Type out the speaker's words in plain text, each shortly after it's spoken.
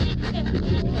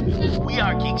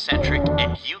are geek-centric,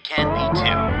 and you can be too.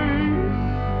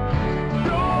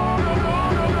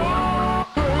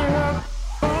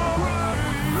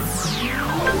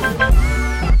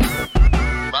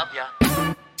 Love ya.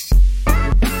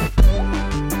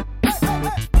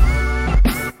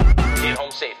 Get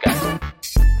home safe, guys.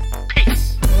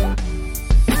 Peace.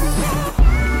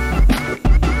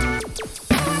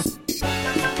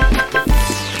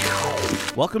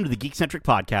 Welcome to the Geek-Centric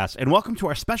Podcast, and welcome to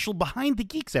our special Behind the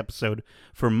Geeks episode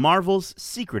for Marvel's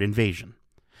Secret Invasion.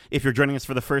 If you're joining us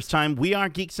for the first time, we are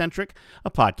Geek-Centric, a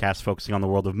podcast focusing on the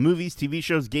world of movies, TV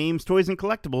shows, games, toys, and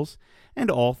collectibles, and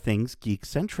all things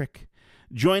geek-centric.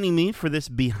 Joining me for this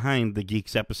Behind the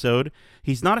Geeks episode,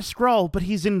 he's not a Skrull, but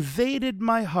he's invaded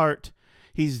my heart.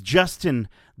 He's Justin,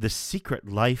 the Secret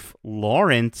Life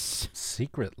Lawrence.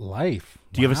 Secret Life?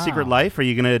 Do you have a secret life? Are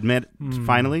you going to admit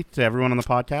finally to everyone on the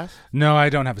podcast? No, I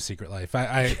don't have a secret life.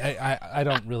 I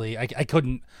don't really. I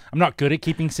couldn't. I'm not good at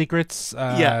keeping secrets.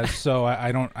 So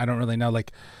I don't really know.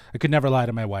 Like, I could never lie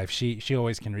to my wife. She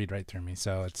always can read right through me.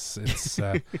 So it's it's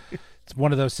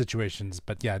one of those situations.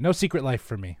 But yeah, no secret life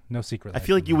for me. No secret life. I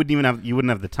feel like you wouldn't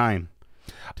have the time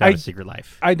to have a secret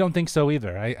life. I don't think so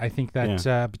either. I think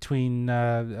that between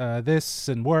this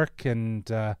and work and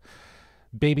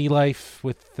baby life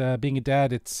with being a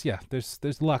dad, there's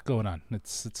a lot going on.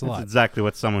 It's a lot. That's exactly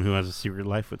what someone who has a secret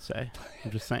life would say.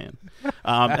 I'm just saying.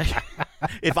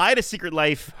 If I had a secret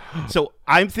life, so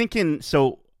I'm thinking,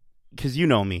 because you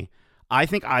know me, I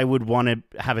think I would want to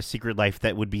have a secret life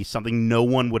that would be something no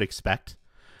one would expect.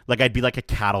 Like, I'd be like a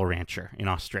cattle rancher in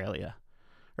Australia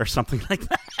or something like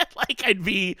that. Like, I'd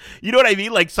be, you know what I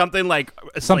mean? Like something with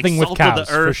cows,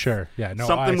 the earth, for sure. Yeah, no,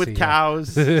 something with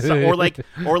cows, or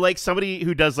like somebody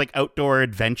who does like outdoor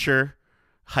adventure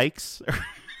hikes or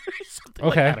something.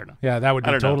 Okay, like, I don't know. Yeah, that would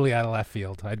be totally out of left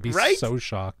field. I'd be so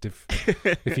shocked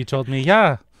if you told me,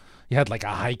 you had like a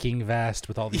hiking vest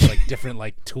with all these like different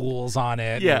like tools on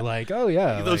it. Yeah, and like, oh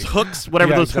yeah, those hooks,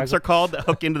 whatever those hooks are called, that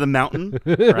hook into the mountain.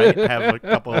 Right, I have a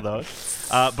couple of those.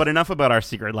 But enough about our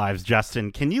secret lives.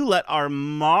 Justin, can you let our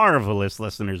marvelous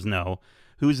listeners know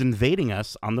who's invading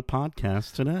us on the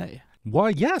podcast today? Well,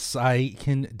 yes, I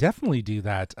can definitely do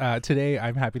that. Today,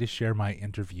 I'm happy to share my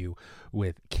interview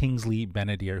with KINGSLEY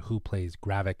BEN-ADIR, who plays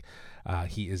Gravik.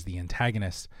 He is the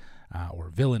antagonist, or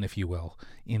villain, if you will,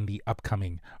 in the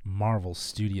upcoming Marvel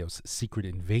Studios Secret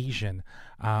Invasion.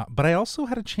 But I also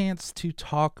had a chance to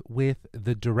talk with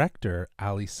the director,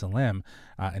 Ali SELIM,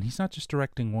 and he's not just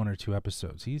directing one or two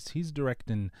episodes. He's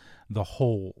directing the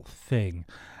whole thing.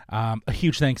 A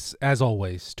huge thanks, as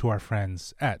always, to our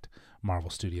friends at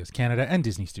Marvel Studios Canada and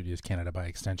Disney Studios Canada by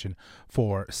extension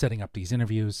for setting up these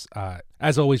interviews.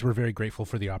 As always, we're very grateful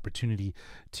for the opportunity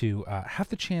to have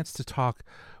the chance to talk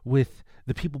with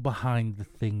the people behind the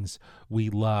things we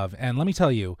love. And let me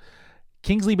tell you,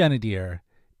 KINGSLEY BEN-ADIR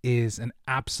is an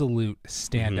absolute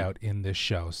standout in this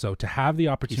show. So to have the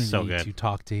opportunity to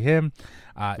talk to him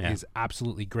is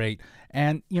absolutely great.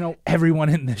 And, you know, everyone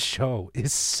in this show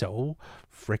is so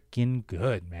freaking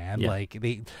good, man. Yeah.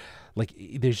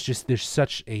 There's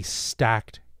such a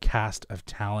stacked cast of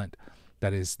talent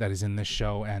that is in this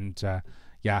show. And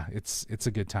it's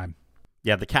a good time.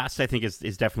 Yeah, the cast, I think,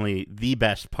 is definitely the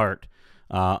best part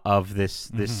of this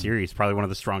series. Probably one of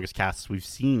the strongest casts we've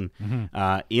seen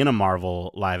in a Marvel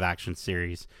live action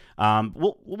series.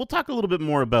 We'll talk a little bit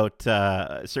more about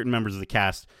certain members of the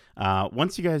cast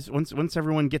once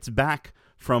everyone gets back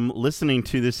from listening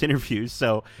to this interview.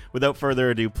 So without further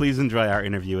ado, please enjoy our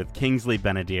interview with KINGSLEY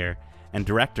BEN-ADIR and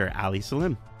director Ali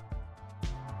SELIM.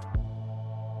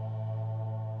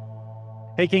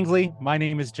 Hey KINGSLEY, my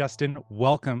name is Justin.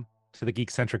 Welcome to the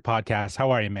Geek-Centric Podcast. How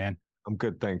are you, man? I'm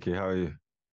good, thank you. How are you?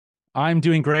 I'm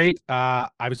doing great. I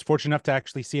was fortunate enough to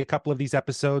actually see a couple of these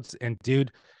episodes, and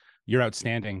dude, you're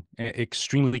outstanding,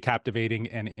 extremely captivating,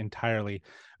 and entirely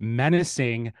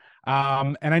menacing.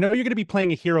 And I know you're going to be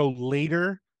playing a hero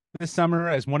later this summer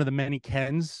as one of the many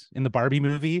Kens in the Barbie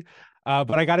movie.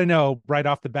 But I got to know right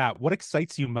off the bat, what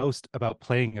excites you most about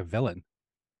playing a villain?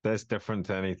 That's different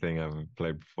to anything I've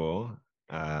played before.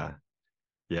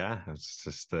 It's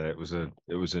just it was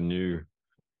a new.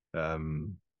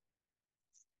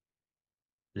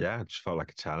 It just felt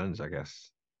like a challenge, I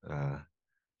guess, to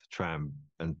try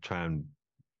and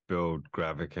build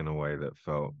Gravik in a way that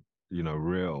felt,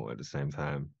 real at the same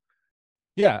time.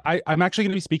 Yeah, I'm actually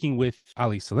going to be speaking with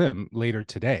Ali SELIM later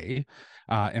today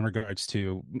in regards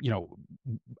to,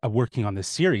 working on this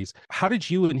series. How did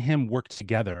you and him work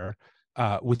together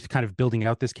with kind of building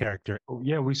out this character?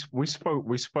 Yeah, we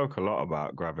spoke a lot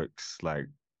about Gravik's like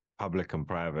public and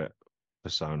private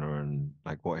persona and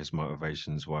like what his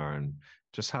motivations were, and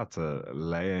just how to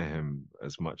layer him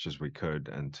as much as we could,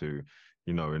 and to,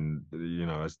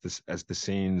 as the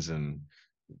scenes and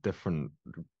different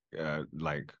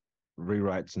like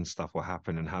rewrites and stuff will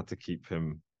happen, and how to keep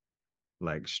him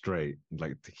like straight,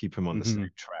 like to keep him on the Hmm.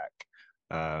 same track.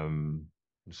 Um,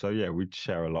 so yeah, we'd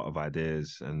share a lot of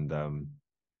ideas, and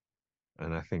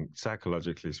I think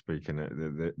psychologically speaking,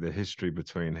 the history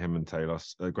between him and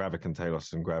Talos, Gravik and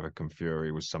Talos, and Gravik and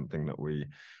Fury was something that we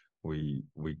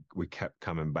kept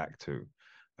coming back to.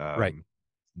 Right.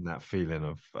 That feeling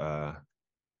of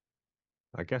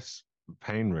I guess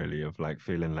pain, really, of like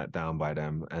feeling let down by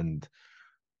them, and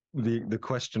the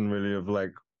question really of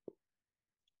like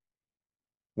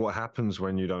what happens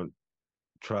when you don't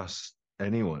trust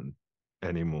anyone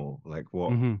anymore. Like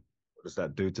Hmm. what does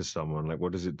that do to someone? Like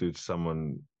what does it do to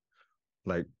someone?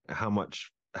 Like how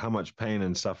much pain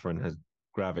and suffering has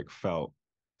Gravik felt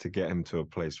to get him to a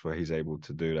place where he's able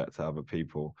to do that to other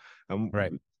people? And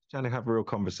Right. trying to have real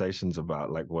conversations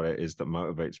about like what it is that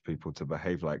motivates people to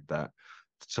behave like that,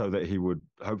 so that he would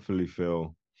hopefully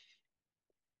feel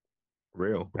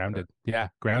real. Grounded. Yeah,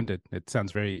 grounded. It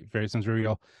sounds sounds very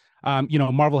real.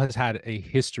 Marvel has had a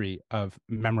history of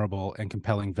memorable and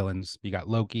compelling villains. You got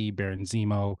Loki, Baron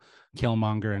Zemo,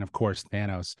 Killmonger, and of course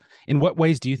Thanos. In what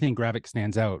ways do you think Gravik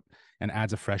stands out and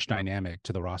adds a fresh dynamic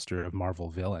to the roster of Marvel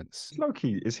villains?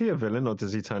 Loki, is he a villain, or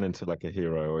does he turn into like a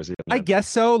hero, or is he I an guess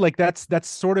so. Like that's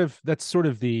sort of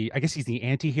the, I guess he's the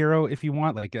anti-hero if you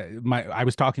want. Like I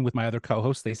was talking with my other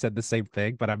co-hosts, they said the same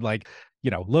thing, but I'm like,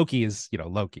 Loki is,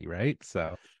 Loki, right?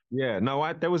 So, Yeah,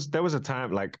 no, there was a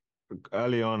time like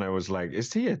early on I was like,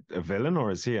 is he a villain or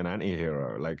is he an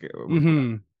anti-hero? Like with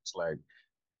mhm, it's like,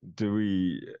 do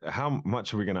we how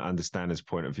much are we going to understand his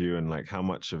point of view, and like how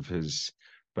much of his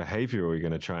behavior are we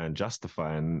going to try and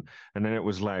justify? And then it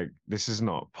was like, this is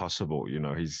not possible,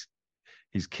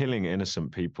 he's killing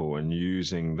innocent people and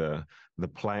using the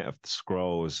plight of the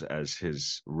scrolls as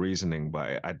his reasoning,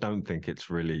 but I don't think it's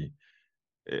really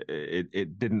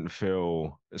it didn't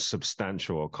feel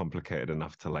substantial or complicated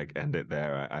enough to like end it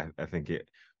there. I think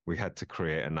we had to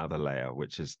create another layer,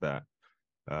 which was that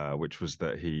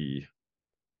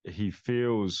he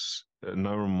feels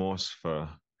no remorse for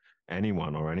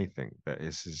anyone or anything. That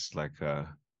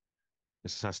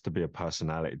this has to be a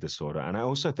personality disorder. And I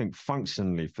also think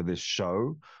functionally for this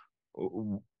show,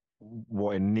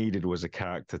 what it needed was a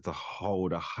character to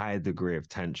hold a high degree of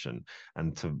tension,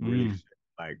 and to really mm, feel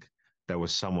like there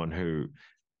was someone who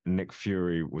Nick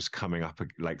Fury was coming up,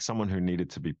 like someone who needed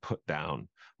to be put down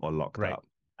or locked right. up,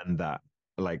 and that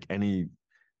like any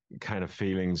kind of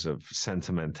feelings of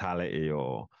sentimentality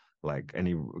or like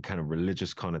any kind of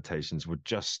religious connotations would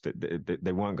just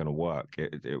they weren't going to work. We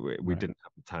Right. didn't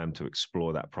have the time to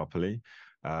explore that properly,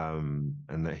 and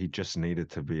that he just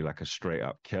needed to be like a straight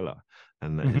up killer,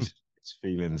 and that Hmm. his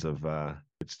feelings of I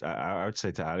would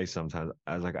say to Ali sometimes,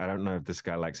 I was like, I don't know if this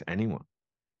guy likes anyone.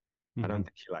 I don't Hmm.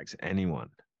 think he likes anyone.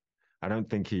 I don't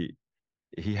think he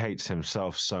hates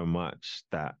himself so much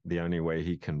that the only way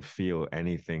he can feel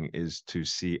anything is to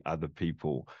see other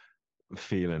people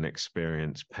feel and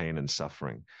experience pain and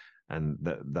suffering. And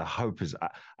the hope is,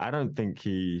 I don't think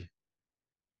he,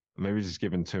 maybe he's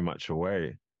given too much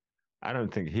away. I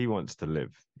don't think he wants to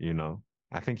live.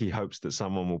 I think he hopes that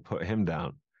someone will put him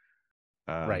down,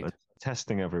 Right. and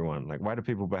testing everyone. Like, why do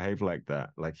people behave like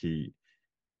that? Like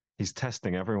he's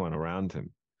testing everyone around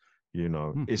him.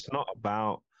 Hmm. It's not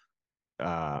about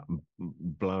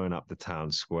blowing up the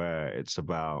town square. It's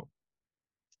about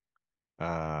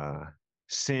uh,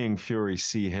 seeing Fury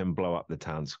see him blow up the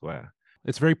town square.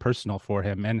 It's very personal for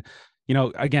him. And,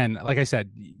 again, like I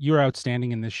said, you're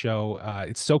outstanding in this show.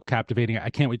 It's so captivating. I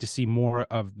can't wait to see more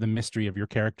of the mystery of your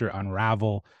character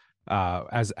unravel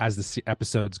as the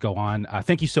episodes go on.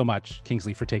 Thank you so much,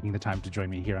 Kingsley, for taking the time to join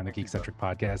me here on the Geekcentric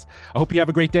podcast. I hope you have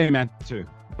a great day, man. Too.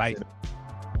 Bye.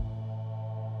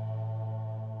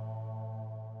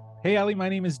 Hey, Ali, my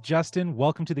name is Justin.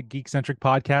 Welcome to the Geekcentric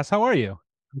podcast. How are you?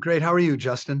 Great. How are you,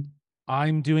 Justin?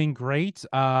 I'm doing great.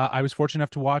 I was fortunate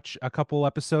enough to watch a couple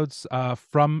episodes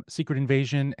from Secret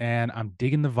Invasion, and I'm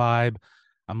digging the vibe.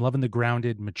 I'm loving the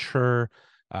grounded, mature.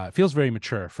 It feels very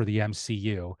mature for the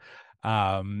MCU.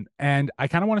 And I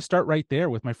kind of want to start right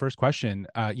there with my first question.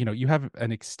 You have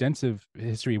an extensive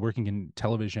history working in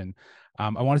television. I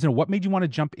wanted to know what made you want to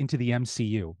jump into the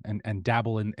MCU and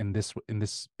dabble in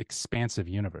this expansive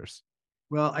universe.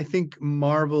 Well, I think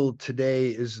Marvel today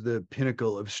is the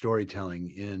pinnacle of storytelling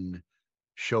in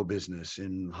show business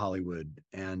in Hollywood,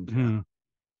 Mhm.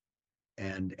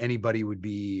 and anybody would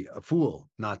be a fool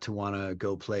not to want to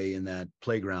go play in that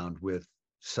playground with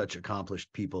such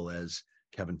accomplished people as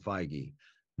Kevin Feige.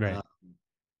 Right. Uh,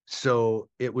 so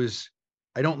it was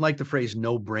I don't like the phrase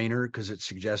no brainer because it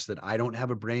suggests that I don't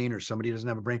have a brain or somebody doesn't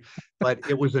have a brain, but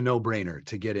it was a no brainer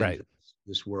to get Right. into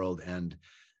this world. And,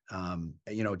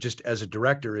 just as a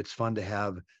director, it's fun to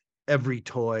have every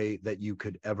toy that you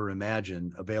could ever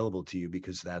imagine available to you,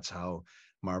 because that's how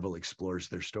Marvel explores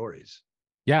their stories.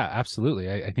 Yeah,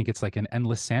 absolutely. I think it's like an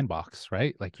endless sandbox,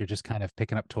 right? Like you're just kind of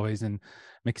picking up toys and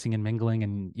mixing and mingling,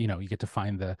 and you get to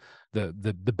find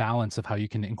the balance of how you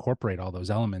can incorporate all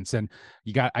those elements. And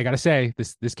I gotta say,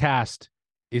 this cast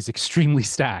is extremely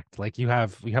stacked. Like you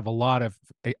have a lot of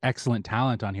excellent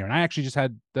talent on here. And I actually just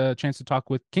had the chance to talk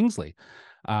with Kingsley,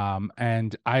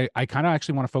 and I kind of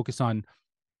actually want to focus on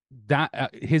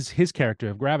that his character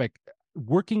of Gravik.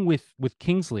 Working with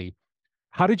Kingsley,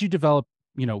 how did you develop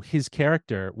his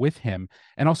character with him,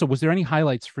 and also was there any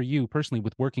highlights for you personally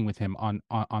with working with him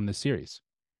on this series?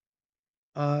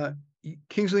 Uh,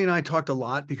 Kingsley and I talked a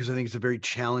lot because I think it's a very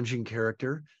challenging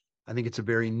character. I think it's a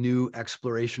very new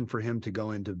exploration for him to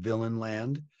go into villain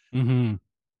land. Mm-hmm.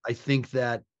 I think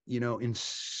that, in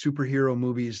superhero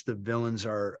movies, the villains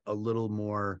are a little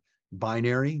more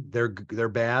binary. They're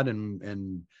bad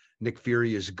and Nick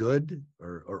Fury is good,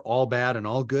 or all bad and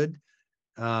all good.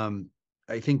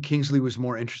 I think Kingsley was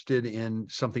more interested in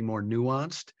something more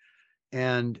nuanced.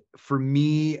 And for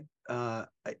me, I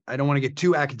don't want to get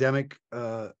too academic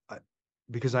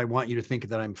because I want you to think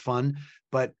that I'm fun,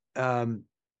 but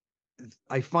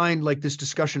I find like this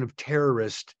discussion of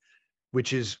terrorist,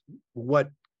 which is what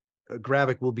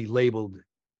Gravik will be labeled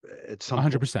at some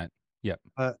 100%. Yeah.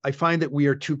 I find that we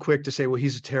are too quick to say, well,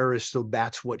 he's a terrorist, so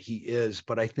that's what he is.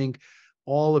 But I think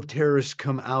all of terrorists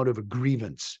come out of a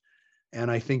grievance. And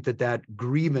I think that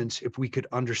grievance, if we could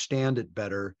understand it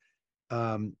better,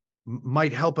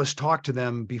 might help us talk to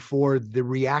them before the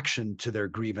reaction to their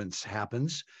grievance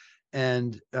happens.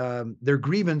 And their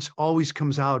grievance always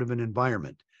comes out of an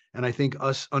environment. And I think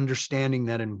us understanding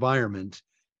that environment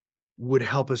would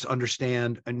help us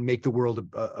understand and make the world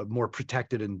a more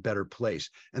protected and better place.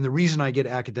 And the reason I get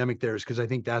academic there is because I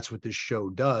think that's what this show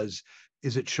does,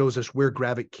 is it shows us where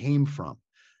Gravik came from.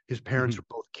 His parents were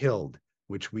both killed,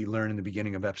 which we learn in the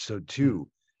beginning of episode 2.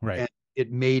 Right. And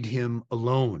it made him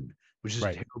alone, which is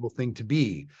Right. a terrible thing to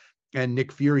be. And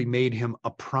Nick Fury made him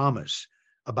a promise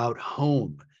about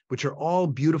home, which are all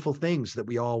beautiful things that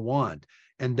we all want.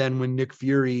 And then when Nick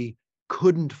Fury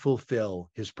couldn't fulfill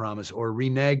his promise or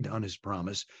reneged on his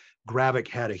promise, Gravik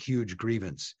had a huge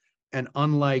grievance. And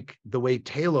unlike the way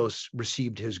Talos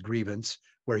received his grievance,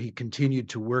 where he continued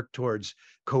to work towards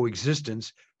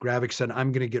coexistence, Gravik said,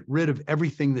 I'm going to get rid of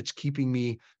everything that's keeping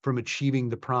me from achieving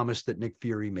the promise that Nick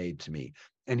Fury made to me.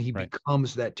 And he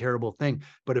becomes that terrible thing.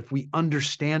 But if we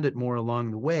understand it more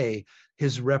along the way,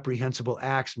 his reprehensible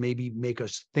acts maybe make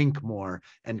us think more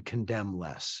and condemn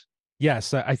less.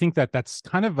 Yes, I think that's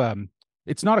kind of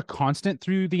it's not a constant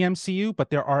through the MCU, but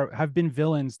there have been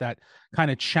villains that kind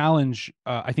of challenge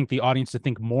I think the audience to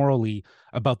think morally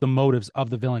about the motives of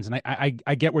the villains. And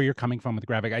I get where you're coming from with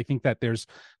Gravik. I think that there's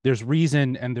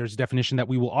reason and there's definition that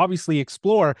we will obviously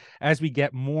explore as we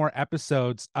get more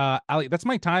episodes. Ali, that's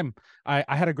my time. I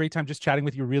had a great time just chatting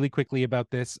with you really quickly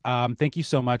about this. Thank you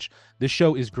so much. This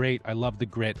show is great. I love the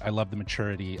grit. I love the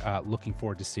maturity. Looking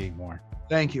forward to seeing more.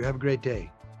 Thank you. Have a great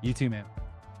day. You too, man.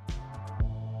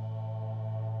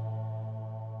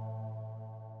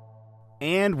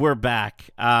 And we're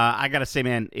back. I gotta say,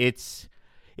 man, it's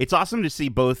awesome to see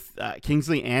both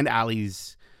Kingsley and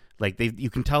Ali's, like,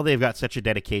 you can tell they've got such a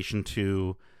dedication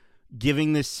to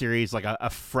giving this series like a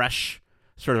fresh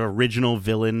sort of original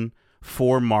villain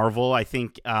for Marvel. I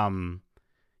think the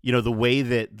way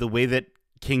that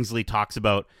Kingsley talks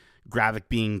about Gravik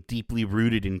being deeply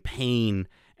rooted in pain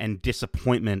and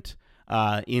disappointment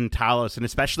in Talos, and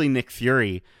especially Nick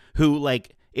Fury, who,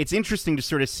 like, it's interesting to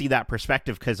sort of see that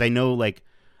perspective, because I know, like,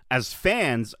 as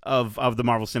fans of the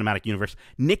Marvel Cinematic Universe,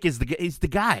 Nick is the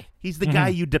guy. He's the guy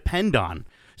you depend on.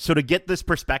 So to get this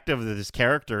perspective of this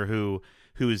character who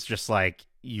is just like,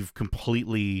 you've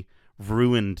completely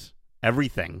ruined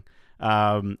everything.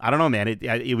 I don't know, man.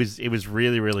 It was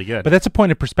really, really good. But that's a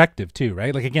point of perspective too,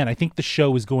 right? Like, again, I think the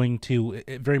show is going to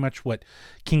very much what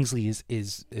Kingsley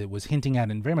was hinting at,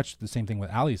 and very much the same thing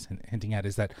what Ali's hinting at,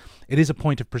 is that it is a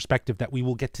point of perspective that we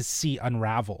will get to see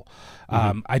unravel.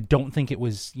 I don't think it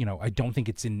was, I don't think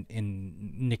it's in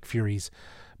Nick Fury's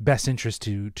best interest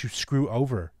to screw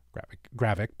over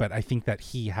Gravik, but I think that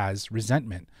he has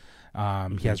resentment.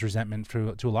 He has resentment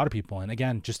to a lot of people, and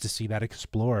again, just to see that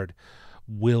explored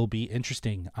will be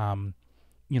interesting.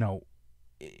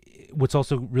 What's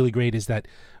also really great is that,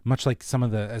 much like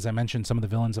as I mentioned, some of the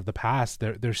villains of the past,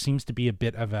 there seems to be a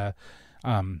bit of a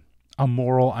a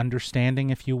moral understanding,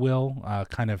 if you will,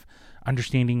 kind of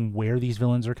understanding where these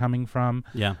villains are coming from.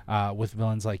 Yeah. With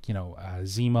villains like,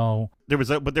 Zemo. There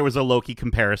was a Loki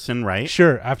comparison, right?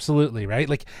 Sure, absolutely, right?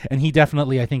 Like, and he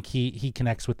definitely, I think he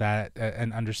connects with that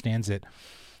and understands it.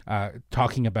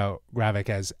 Talking about Gravik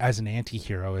as an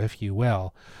anti-hero, if you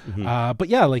will. But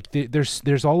yeah, like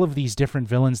there's all of these different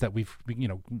villains that we've,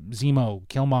 Zemo,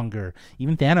 Killmonger,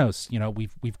 even Thanos,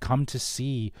 we've come to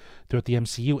see throughout the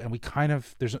MCU, and we kind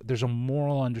of there's a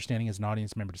moral understanding as an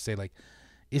audience member to say, like,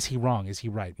 is he wrong? Is he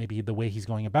right? Maybe the way he's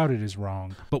going about it is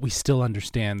wrong, but we still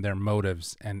understand their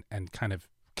motives and kind of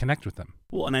connect with them.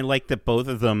 Well, and I like that both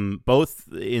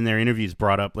in their interviews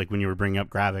brought up, like when you were bringing up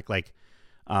Gravik, like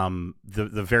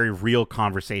the very real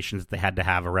conversations that they had to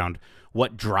have around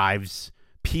what drives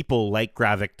people like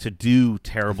Gravik to do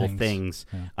terrible things.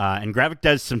 Yeah. And Gravik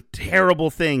does some terrible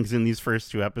things in these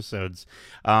first 2 episodes.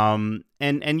 And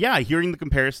yeah, hearing the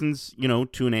comparisons,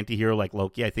 to an anti-hero like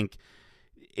Loki, I think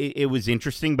it was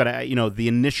interesting, but the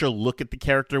initial look at the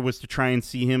character was to try and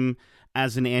see him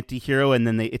as an anti-hero, and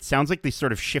then it sounds like they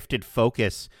sort of shifted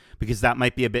focus because that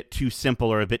might be a bit too simple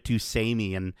or a bit too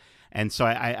samey, and so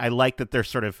I like that they're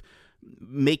sort of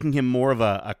making him more of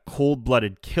a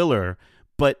cold-blooded killer,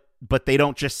 but they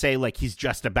don't just say, like, he's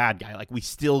just a bad guy. Like, we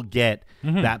still get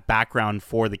that background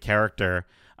for the character.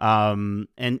 And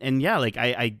yeah, like,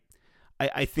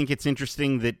 I think it's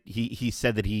interesting that he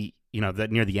said that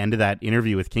that near the end of that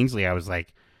interview with Kingsley, I was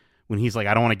like, when he's like,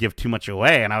 I don't want to give too much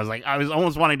away, and I was like, I was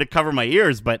almost wanting to cover my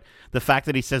ears, but the fact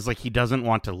that he says, like, he doesn't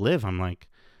want to live, I'm like,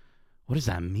 what does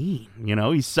that mean?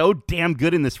 He's so damn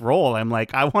good in this role. I'm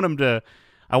like, I want him to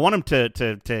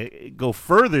go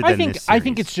further than this series. I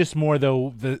think it's just more,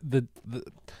 though, the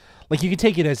like, you could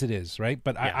take it as it is, right?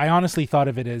 But yeah. I honestly thought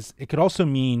of it as, it could also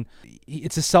mean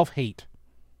it's a self-hate.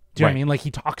 Do you know what I mean? Like,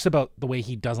 he talks about the way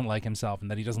he doesn't like himself and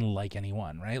that he doesn't like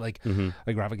anyone, right? Like,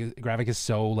 like Gravik is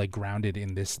so, like, grounded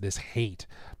in this hate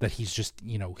that he's just,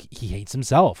 he hates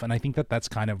himself. And I think that's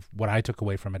kind of what I took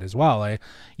away from it as well.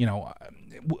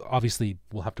 Obviously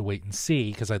we'll have to wait and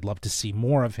see, because I'd love to see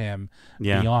more of him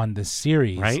beyond this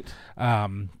series. Right.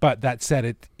 But that said,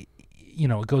 it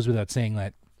goes without saying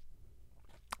that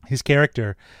his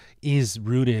character is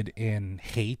rooted in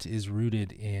hate, is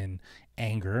rooted in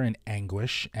anger and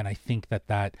anguish, and I think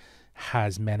that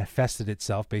has manifested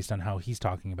itself, based on how he's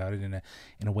talking about it, in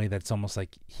a way that's almost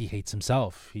like he hates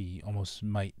himself. He almost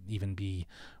might even be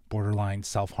borderline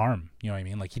self-harm. You know what I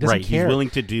mean? Like, he doesn't care. He's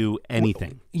willing to do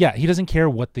anything. Yeah, he doesn't care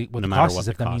what the no cost is, what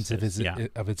if that means is.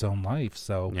 of its own life.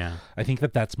 So yeah. I think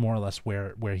that's more or less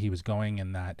where he was going,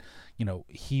 and that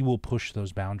he will push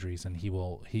those boundaries, and he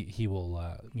will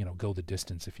go the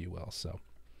distance, if you will. So.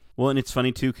 Well, and it's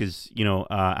funny too, because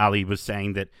Ali was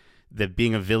saying that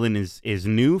being a villain is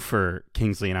new for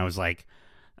Kingsley, and I was like,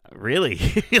 really?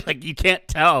 Like, you can't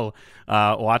tell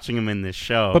watching him in this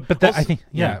show. But also, I think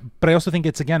but I also think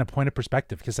it's, again, a point of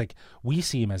perspective, because, like, we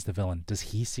see him as the villain. Does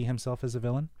he see himself as a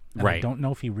villain? And right. I don't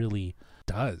know if he really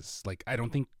does. Like, I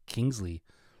don't think Kingsley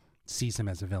sees him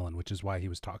as a villain, which is why he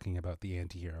was talking about the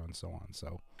anti-hero and so on.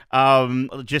 So,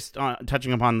 just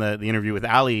touching upon the interview with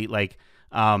Ali, like,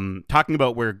 talking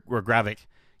about where Gravik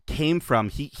came from,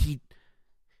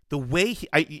 the way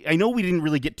I know we didn't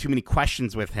really get too many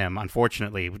questions with him,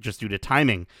 unfortunately, just due to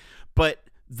timing, but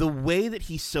the way that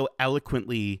he so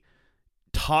eloquently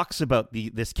talks about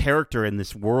this character in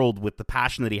this world with the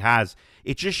passion that he has,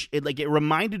 it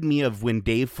reminded me of when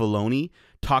Dave Filoni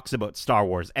talks about Star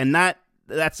Wars, and that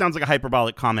sounds like a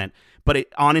hyperbolic comment, but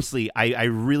honestly, I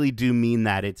really do mean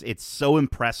that. It's so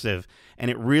impressive,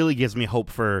 and it really gives me hope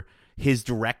for his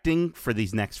directing for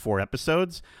these next 4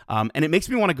 episodes, and it makes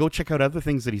me want to go check out other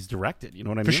things that he's directed. You know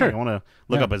what I mean? For sure. I want to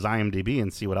look up his IMDb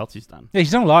and see what else he's done. Yeah,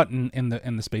 he's done a lot in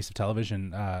the space of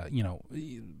television.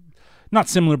 Not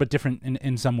similar, but different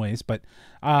in some ways. But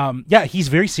he's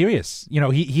very serious.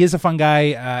 He is a fun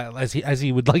guy, as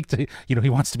he would like to. He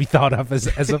wants to be thought of as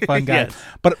a fun guy. Yes.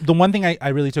 But the one thing I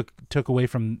really took away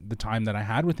from the time that I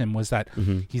had with him was that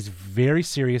he's very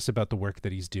serious about the work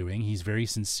that he's doing. He's very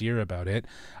sincere about it,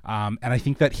 and I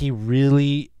think that he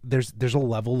really there's a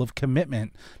level of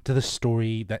commitment to the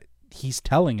story that he's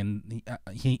telling, and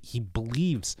he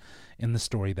believes in the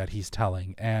story that he's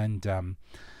telling, and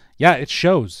yeah, it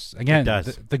shows. Again,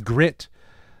 the grit,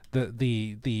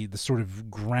 the sort of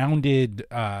grounded,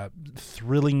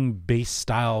 thrilling base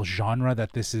style genre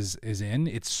that this is in.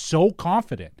 It's so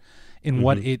confident in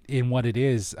what it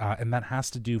is, and that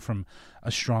has to do from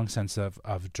a strong sense of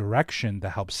direction that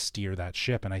helps steer that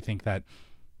ship. And I think that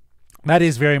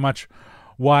is very much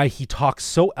why he talks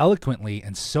so eloquently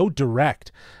and so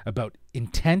direct about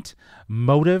intent,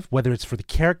 motive, whether it's for the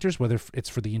characters, whether it's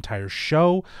for the entire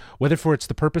show, whether for it's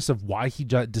the purpose of why he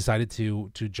decided to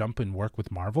jump and work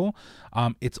with Marvel.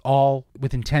 It's all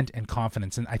with intent and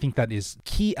confidence, and I think that is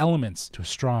key elements to a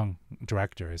strong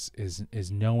director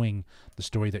is knowing the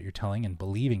story that you're telling and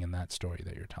believing in that story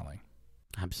that you're telling.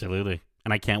 Absolutely.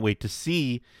 And I can't wait to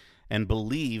see and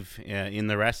believe in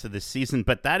the rest of this season.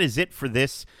 But that is it for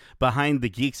this Behind the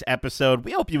Geeks episode.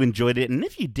 We hope you enjoyed it. And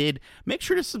if you did, make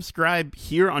sure to subscribe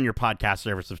here on your podcast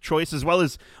service of choice, as well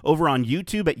as over on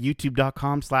YouTube at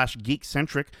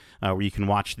youtube.com/geekcentric, where you can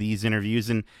watch these interviews.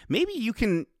 And maybe you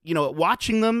can,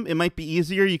 watching them, it might be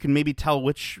easier. You can maybe tell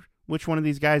which one of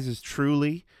these guys is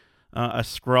truly a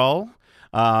Skrull.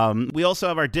 We also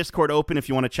have our Discord open if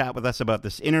you want to chat with us about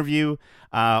this interview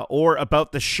or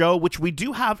about the show, which we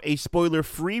do have a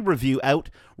spoiler-free review out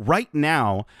right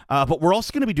now. But we're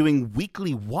also going to be doing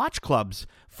weekly watch clubs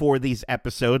for these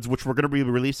episodes, which we're going to be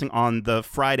releasing on the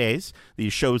Fridays.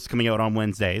 These shows coming out on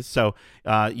Wednesdays. So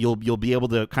you'll be able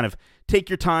to kind of take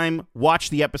your time, watch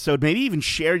the episode, maybe even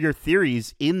share your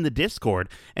theories in the Discord.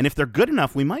 And if they're good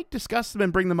enough, we might discuss them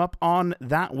and bring them up on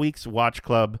that week's watch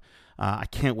club. I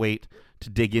can't wait to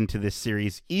dig into this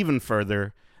series even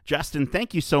further. Justin,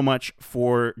 thank you so much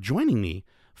for joining me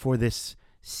for this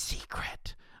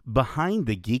secret Behind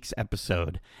the Geeks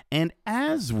episode. And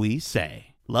as we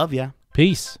say, love ya.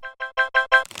 Peace.